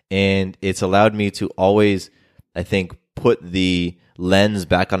personally, and it's allowed me to always, I think, put the lens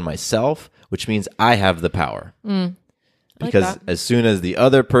back on myself, which means I have the power. Because as soon as the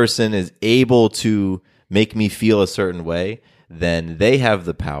other person is able to make me feel a certain way, then they have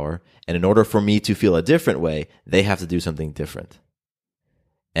the power. And in order for me to feel a different way, they have to do something different.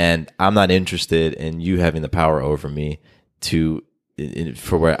 And I'm not interested in you having the power over me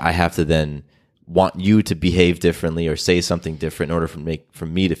for where I have to then want you to behave differently or say something different in order for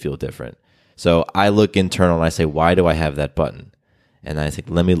me to feel different. So I look internal and I say, why do I have that button? And I think,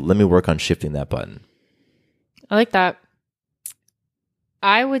 let me work on shifting that button. I like that.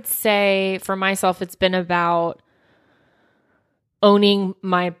 I would say for myself, it's been about owning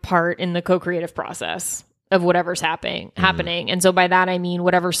my part in the co-creative process of whatever's happening. And so by that, I mean,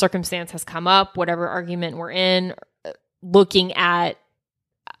 whatever circumstance has come up, whatever argument we're in, looking at,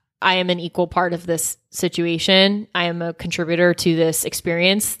 I am an equal part of this situation. I am a contributor to this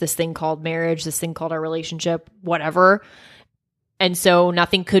experience, this thing called marriage, this thing called our relationship, whatever. And so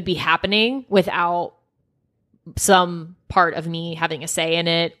nothing could be happening without some part of me having a say in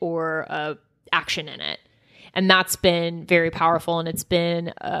it or a action in it. And that's been very powerful. And it's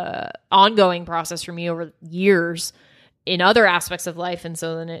been an ongoing process for me over years in other aspects of life. And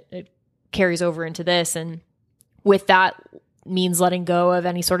so then it carries over into this. And with that means letting go of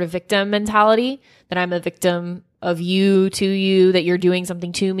any sort of victim mentality, that I'm a victim of you, to you, that you're doing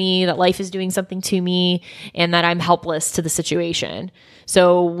something to me, that life is doing something to me, and that I'm helpless to the situation.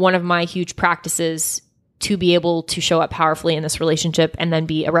 So one of my huge practices to be able to show up powerfully in this relationship and then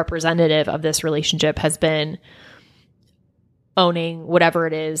be a representative of this relationship has been owning whatever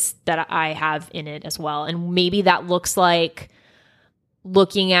it is that I have in it as well. And maybe that looks like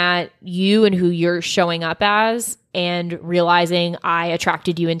looking at you and who you're showing up as and realizing I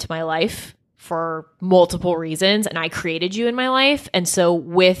attracted you into my life for multiple reasons and I created you in my life. And so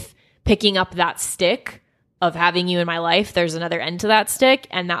with picking up that stick of having you in my life, there's another end to that stick.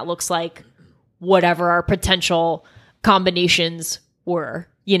 And that looks like whatever our potential combinations were,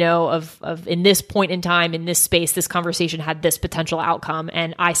 you know, of in this point in time, in this space, this conversation had this potential outcome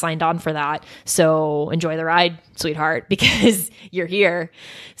and I signed on for that. So enjoy the ride, sweetheart, because you're here.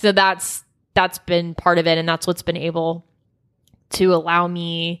 So that's been part of it. And that's what's been able to allow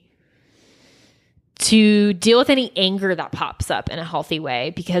me to deal with any anger that pops up in a healthy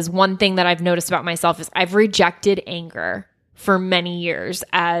way. Because one thing that I've noticed about myself is I've rejected anger for many years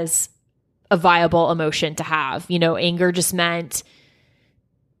as a viable emotion to have. You know, anger just meant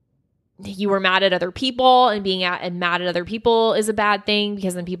you were mad at other people, and being mad at other people is a bad thing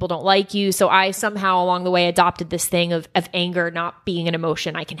because then people don't like you. So I somehow along the way adopted this thing of anger not being an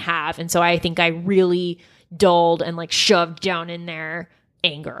emotion I can have. And so I think I really dulled and like shoved down in there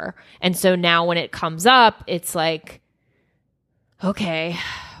anger. And so now when it comes up, it's like, okay,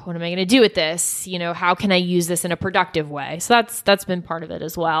 what am I going to do with this? You know, how can I use this in a productive way? So that's been part of it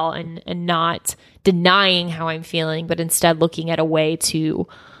as well. And not denying how I'm feeling, but instead looking at a way to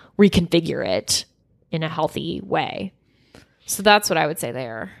reconfigure it in a healthy way. So that's what I would say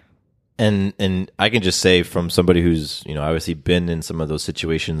there. And I can just say, from somebody who's, you know, obviously been in some of those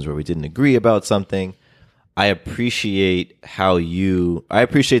situations where we didn't agree about something, I appreciate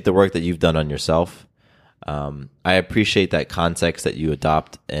the work that you've done on yourself. I appreciate that context that you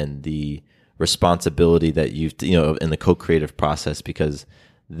adopt and the responsibility that you've, you know, in the co-creative process, because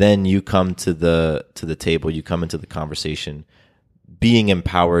then you come to the table, you come into the conversation being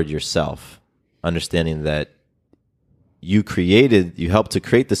empowered yourself, understanding that you helped to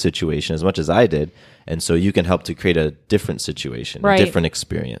create the situation as much as I did. And so you can help to create a different situation, right, a different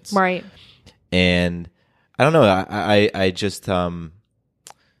experience. Right. And I don't know, I just, I've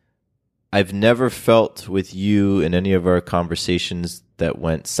never felt with you in any of our conversations that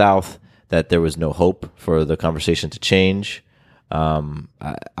went south that there was no hope for the conversation to change.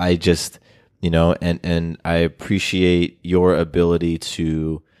 I just, you know, and I appreciate your ability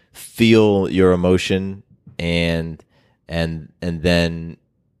to feel your emotion and then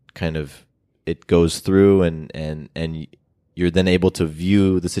kind of it goes through, and you're then able to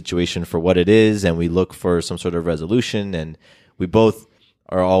view the situation for what it is, and we look for some sort of resolution, and we both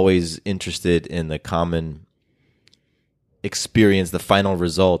are always interested in the common experience, the final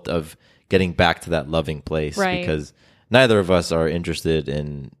result of getting back to that loving place, because neither of us are interested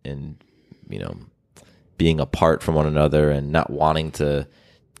in being apart from one another and not wanting to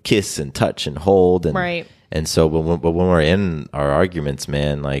kiss and touch and hold, and so when we're in our arguments,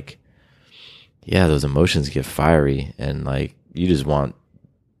 man, like, yeah, those emotions get fiery, and like you want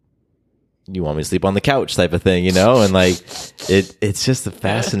me to sleep on the couch type of thing, and like it's just a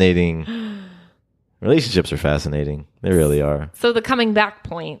fascinating. Relationships are fascinating. They really are. So the coming back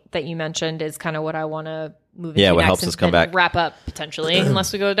point that you mentioned is kind of what I want to move into. Yeah, what next helps us come back. Wrap up potentially,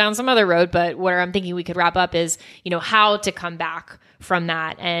 unless we go down some other road. But where I'm thinking we could wrap up is, how to come back from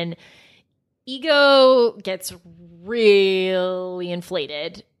that. And ego gets really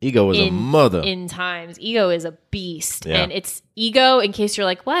inflated. Ego is a mother. In times. Ego is a beast. Yeah. And it's ego, in case you're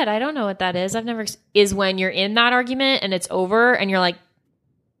like, what? I don't know what that is. I've never, is when you're in that argument and it's over and you're like,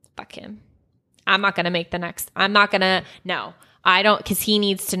 fuck him. I'm not going to make the next. No, I don't, because he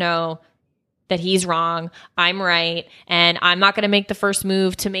needs to know that he's wrong. I'm right. And I'm not going to make the first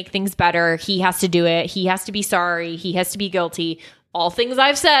move to make things better. He has to do it. He has to be sorry. He has to be guilty. All things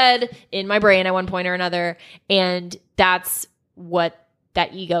I've said in my brain at one point or another. And that's what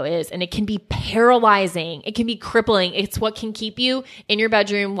that ego is. And it can be paralyzing. It can be crippling. It's what can keep you in your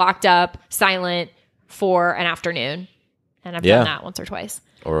bedroom, locked up, silent for an afternoon. And I've done that once or twice.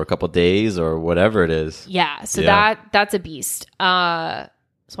 Or a couple days or whatever it is. Yeah. So that's a beast.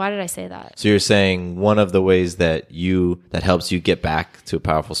 So why did I say that? So you're saying one of the ways that helps you get back to a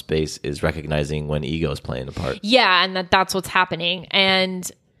powerful space is recognizing when ego is playing a part. Yeah. And that's what's happening.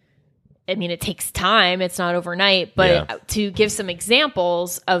 And I mean, it takes time. It's not overnight. But to give some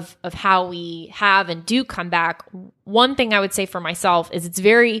examples of how we have and do come back, one thing I would say for myself is it's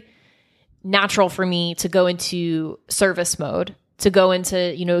very natural for me to go into service mode, to go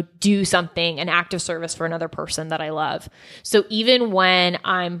into, do something, an act of service for another person that I love. So even when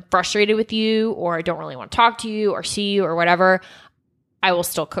I'm frustrated with you, or I don't really want to talk to you or see you or whatever, I will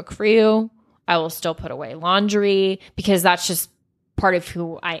still cook for you. I will still put away laundry, because that's just part of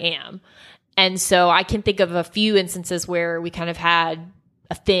who I am. And so I can think of a few instances where we kind of had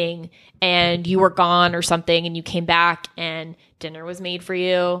a thing and you were gone or something, and you came back and dinner was made for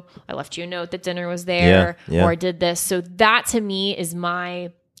you. I left you a note that dinner was there, or I did this. So that to me is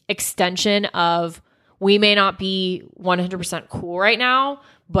my extension of, we may not be 100% cool right now,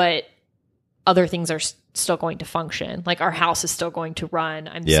 but other things are still going to function. Like our house is still going to run.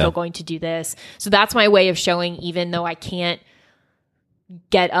 I'm still going to do this. So that's my way of showing, even though I can't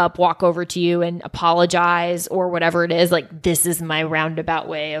get up, walk over to you and apologize or whatever it is, like this is my roundabout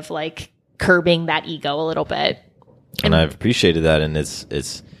way of like curbing that ego a little bit. And I've appreciated that. And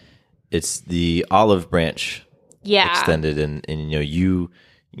it's the olive branch extended, and you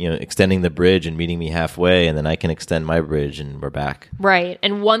extending the bridge and meeting me halfway, and then I can extend my bridge and we're back. Right.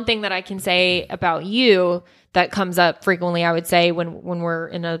 And one thing that I can say about you that comes up frequently, I would say when we're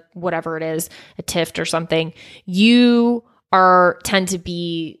in a, whatever it is, a tiff or something, you tend to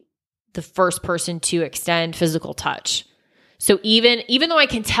be the first person to extend physical touch. So even though I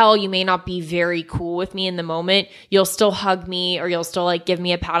can tell you may not be very cool with me in the moment, you'll still hug me, or you'll still like give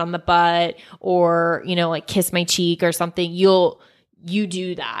me a pat on the butt, or, like kiss my cheek or something. You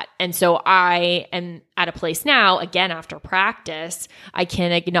do that. And so I am at a place now, again, after practice, I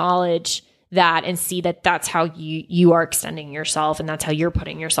can acknowledge that and see that that's how you are extending yourself, and that's how you're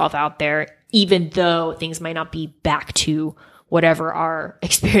putting yourself out there, even though things might not be back to whatever our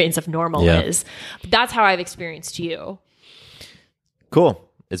experience of normal is. But that's how I've experienced you. Cool.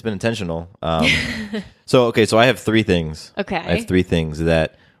 It's been intentional. So I have three things. Okay. I have three things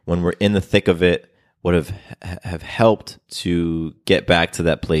that when we're in the thick of it would have helped to get back to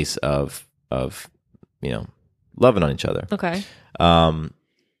that place of loving on each other. Okay.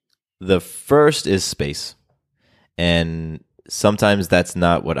 The first is space. And sometimes that's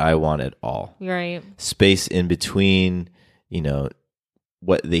not what I want at all. Right. Space in between,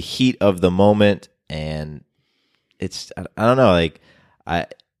 what the heat of the moment, and it's, I don't know, like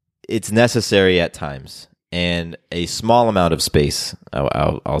it's necessary at times, and a small amount of space,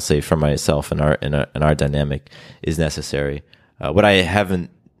 I'll say for myself and our dynamic, is necessary. What I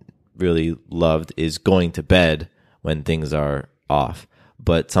haven't really loved is going to bed when things are off,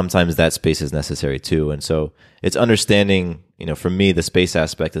 but sometimes that space is necessary too. And so it's understanding, for me, the space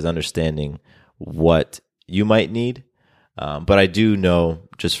aspect is understanding what you might need, But I do know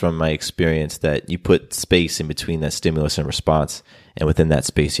just from my experience that you put space in between that stimulus and response, and within that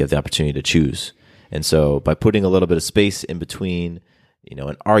space, you have the opportunity to choose. And so by putting a little bit of space in between,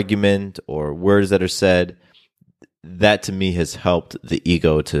 an argument or words that are said, that to me has helped the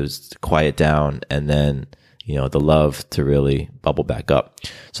ego to quiet down, and then, the love to really bubble back up.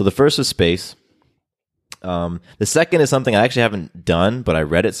 So the first was space. The second is something I actually haven't done, but I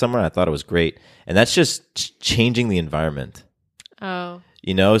read it somewhere and I thought it was great. And that's just changing the environment. Oh.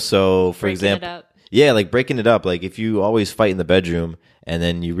 So for example, yeah, like breaking it up. Like if you always fight in the bedroom and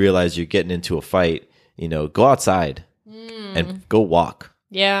then you realize you're getting into a fight, go outside and go walk.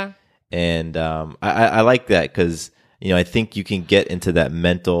 Yeah. And I like that because, I think you can get into that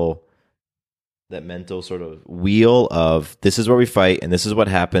mental sort of wheel of this is where we fight and this is what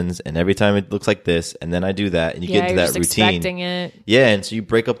happens, and every time it looks like this, and then I do that, and you get into that routine. Expecting it. Yeah, and so you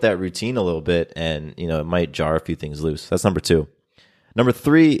break up that routine a little bit, and it might jar a few things loose. That's number 2. Number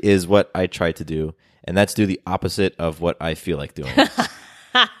 3 is what I try to do, and that's do the opposite of what I feel like doing.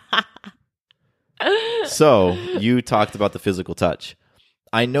 So you talked about the physical touch.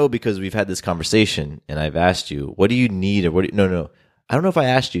 I know because we've had this conversation, and I've asked you, what do you need, or no. I don't know if I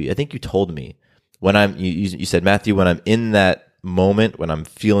asked you. I think you told me. When you said, Matthew, when I'm in that moment, when I'm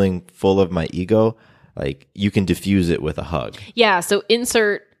feeling full of my ego, like you can diffuse it with a hug. Yeah. So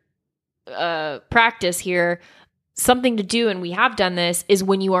insert practice here. Something to do, and we have done this, is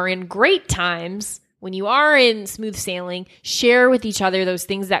when you are in great times, when you are in smooth sailing, share with each other those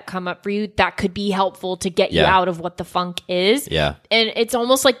things that come up for you that could be helpful to get you out of what the funk is. Yeah. And it's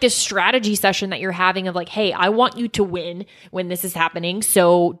almost like this strategy session that you're having of like, hey, I want you to win when this is happening.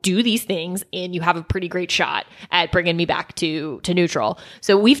 So do these things and you have a pretty great shot at bringing me back to neutral.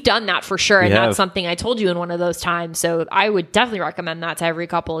 So we've done that for sure. And that's something I told you in one of those times. So I would definitely recommend that to every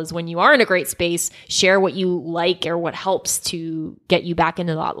couple, is when you are in a great space, share what you like or what helps to get you back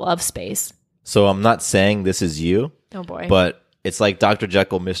into that love space. So I'm not saying this is you. Oh boy. But it's like Dr.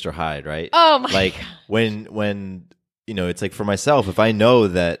 Jekyll, Mr. Hyde, right? Oh my Like God. when it's like for myself, if I know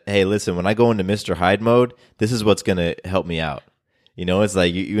that, hey, listen, when I go into Mr. Hyde mode, this is what's going to help me out. It's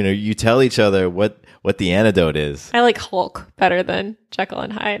like you tell each other what the antidote is. I like Hulk better than Jekyll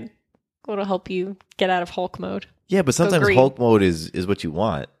and Hyde. It'll help you get out of Hulk mode. Yeah, but sometimes Hulk mode is what you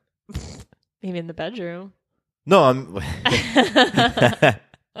want. Maybe in the bedroom. No, I'm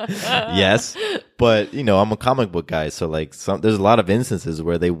yes, but I'm a comic book guy, so like there's a lot of instances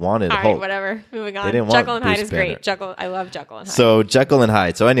where they wanted Hulk. All right, whatever. Moving on. Jekyll and Hyde is great. I love Jekyll and Hyde. So Jekyll and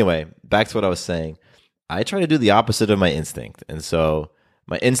Hyde. So anyway, back to what I was saying. I try to do the opposite of my instinct, and so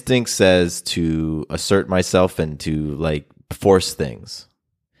my instinct says to assert myself and to like force things,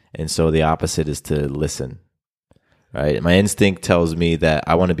 and so the opposite is to listen. Right? My instinct tells me that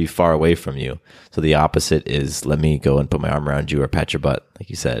I want to be far away from you. So the opposite is let me go and put my arm around you or pat your butt, like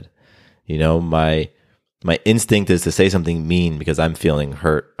you said. My instinct is to say something mean because I'm feeling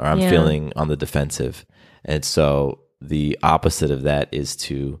hurt or I'm feeling on the defensive. And so the opposite of that is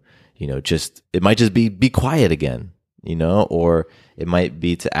to, it might just be quiet again, or it might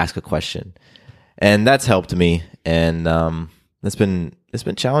be to ask a question. And that's helped me. And it's been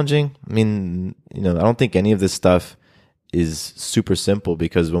challenging. I mean, I don't think any of this stuff is super simple,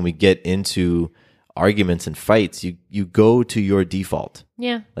 because when we get into arguments and fights, you go to your default.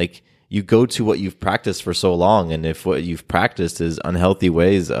 Yeah. Like you go to what you've practiced for so long, and if what you've practiced is unhealthy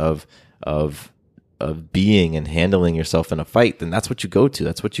ways of being and handling yourself in a fight, then that's what you go to.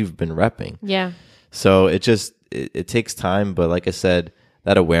 That's what you've been repping. Yeah. So it takes time, but like I said,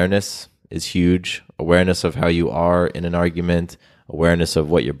 that awareness is huge. Awareness of how you are in an argument, awareness of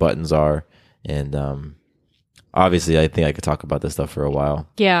what your buttons are, and obviously, I think I could talk about this stuff for a while.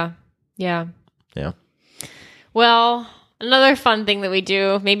 Yeah. Well, another fun thing that we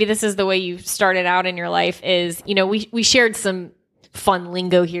do, maybe this is the way you started out in your life, is, we shared some fun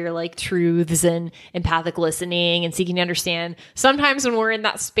lingo here, like truths and empathic listening and seeking to understand. Sometimes when we're in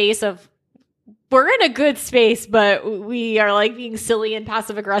that space of, we're in a good space, but we are like being silly and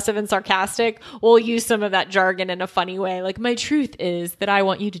passive aggressive and sarcastic, we'll use some of that jargon in a funny way. Like, my truth is that I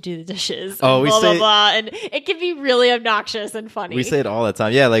want you to do the dishes. Oh, blah, blah, blah. And it can be really obnoxious and funny. We say it all the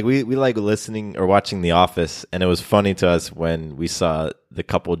time. Yeah, like we like listening or watching The Office, and it was funny to us when we saw the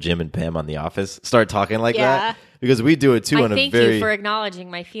couple Jim and Pam on The Office start talking like that. Because we do it too. Thank you for acknowledging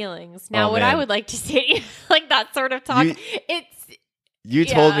my feelings. Now, what I would like to say, like that sort of talk, You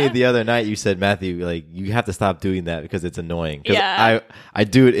told me the other night, you said, Matthew, like, you have to stop doing that because it's annoying. Because I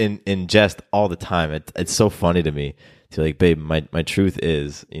do it in jest all the time. It's so funny to me to like, babe, my truth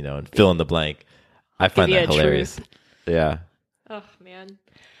is, and fill in the blank. I find that hilarious. Truth. Yeah. Oh, man.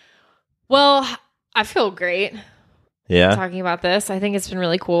 Well, I feel great. Yeah. talking about this. I think it's been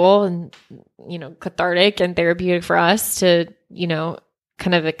really cool and, cathartic and therapeutic for us to,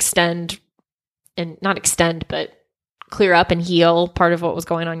 kind of but clear up and heal part of what was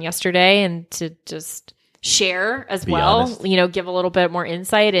going on yesterday, and to just share as well, honest. Give a little bit more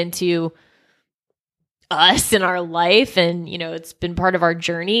insight into us and our life. And, it's been part of our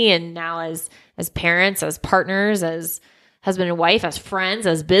journey. And now as parents, as partners, as husband and wife, as friends,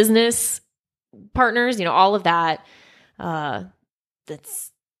 as business partners, all of that,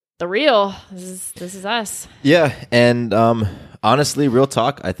 that's the real, this is us. Yeah. And, honestly, real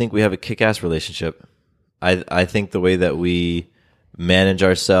talk, I think we have a kick-ass relationship. I think the way that we manage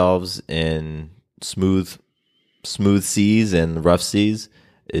ourselves in smooth seas and rough seas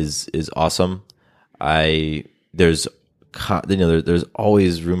is awesome. There's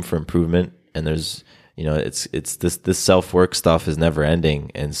always room for improvement, and there's it's this self-work stuff is never ending,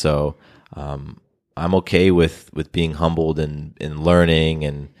 and so I'm okay with being humbled and learning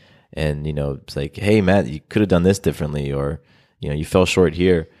and it's like, hey Matt, you could have done this differently, or you fell short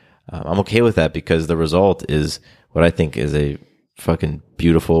here. I'm okay with that because the result is what I think is a fucking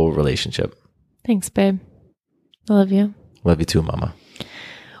beautiful relationship. Thanks, babe. I love you. Love you too, mama.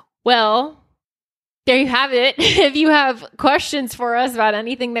 Well, there you have it. If you have questions for us about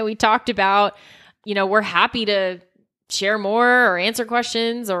anything that we talked about, we're happy to share more or answer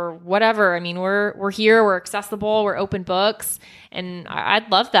questions or whatever. I mean, we're here, we're accessible, we're open books, and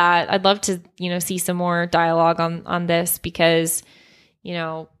I'd love that. I'd love to, see some more dialogue on this because,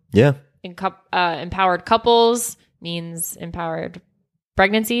 empowered couples means empowered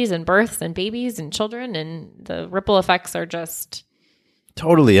pregnancies and births and babies and children, and the ripple effects are just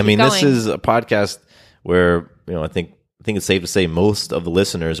totally. I mean, going. This is a podcast where I think it's safe to say most of the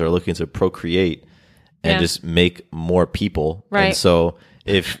listeners are looking to procreate and just make more people. Right. And so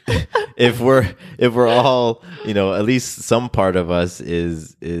if we're all, at least some part of us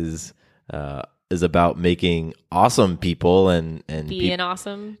is about making awesome people and be an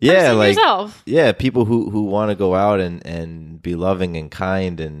awesome person like yourself. Yeah, people who want to go out and be loving and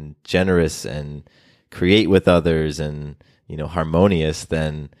kind and generous and create with others and harmonious,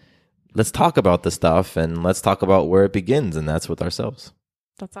 then let's talk about the stuff and let's talk about where it begins, and that's with ourselves.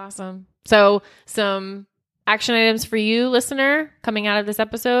 That's awesome. So some action items for you, listener, coming out of this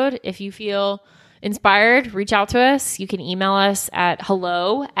episode. If you feel inspired, reach out to us. You can email us at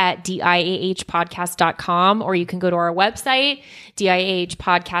hello@diahpodcast.com, or you can go to our website,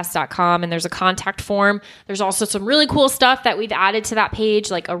 diahpodcast.com, and there's a contact form. There's also some really cool stuff that we've added to that page,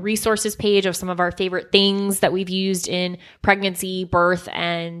 like a resources page of some of our favorite things that we've used in pregnancy, birth,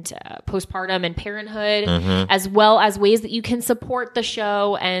 and postpartum and parenthood, as well as ways that you can support the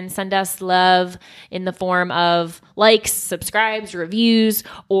show and send us love in the form of likes, subscribes, reviews,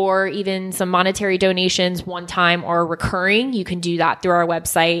 or even some monetary donations, one time or recurring. You can do that through our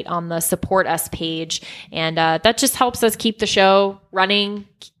website on the support us page. And that just helps us keep the show running,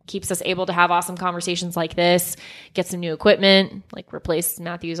 keeps us able to have awesome conversations like this, get some new equipment, like replace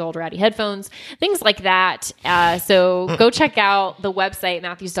Matthew's old ratty headphones, things like that. So go check out the website.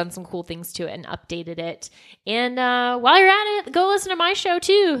 Matthew's done some cool things to it and updated it. And while you're at it, go listen to my show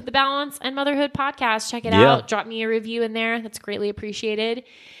too, the Balance and Motherhood Podcast. Check it out. Drop me a review in there. That's greatly appreciated.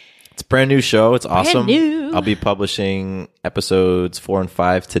 It's a brand new show. It's awesome. New. I'll be publishing episodes 4 and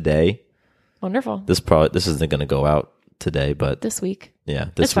 5 today. Wonderful. This isn't going to go out today, but this week. Yeah,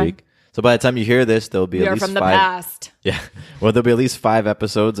 this week. So by the time you hear this, there'll be at least 5. We are from the past. Yeah. Well, there'll be at least 5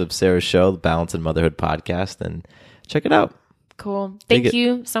 episodes of Sarah's show, the Balance and Motherhood Podcast, and check it out. Cool. Thank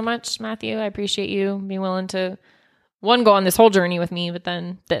you so much, Matthew. I appreciate you being willing to go on this whole journey with me, but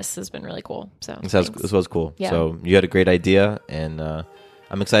then this has been really cool. So this was cool. Yeah. So you had a great idea, and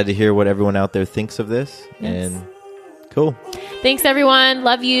I'm excited to hear what everyone out there thinks of this. Yes. And cool. Thanks, everyone.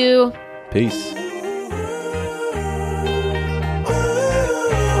 Love you. Peace.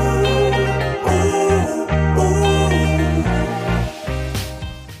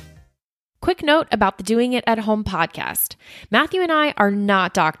 Quick note about the Doing It at Home podcast. Matthew and I are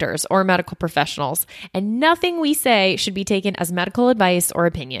not doctors or medical professionals, and nothing we say should be taken as medical advice or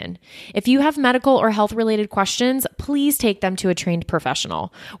opinion. If you have medical or health-related questions, please take them to a trained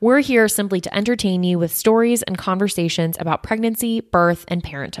professional. We're here simply to entertain you with stories and conversations about pregnancy, birth, and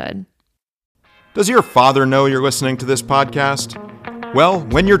parenthood. Does your father know you're listening to this podcast? Well,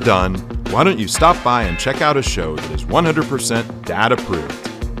 when you're done, why don't you stop by and check out a show that is 100% dad-approved.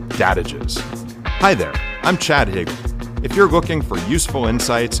 Dadages. Hi there, I'm Chad Higgle. If you're looking for useful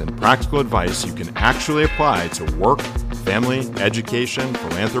insights and practical advice you can actually apply to work, family, education,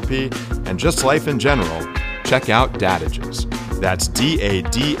 philanthropy, and just life in general, check out Dadages. That's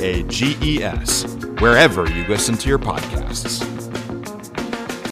Dadages. wherever you listen to your podcasts.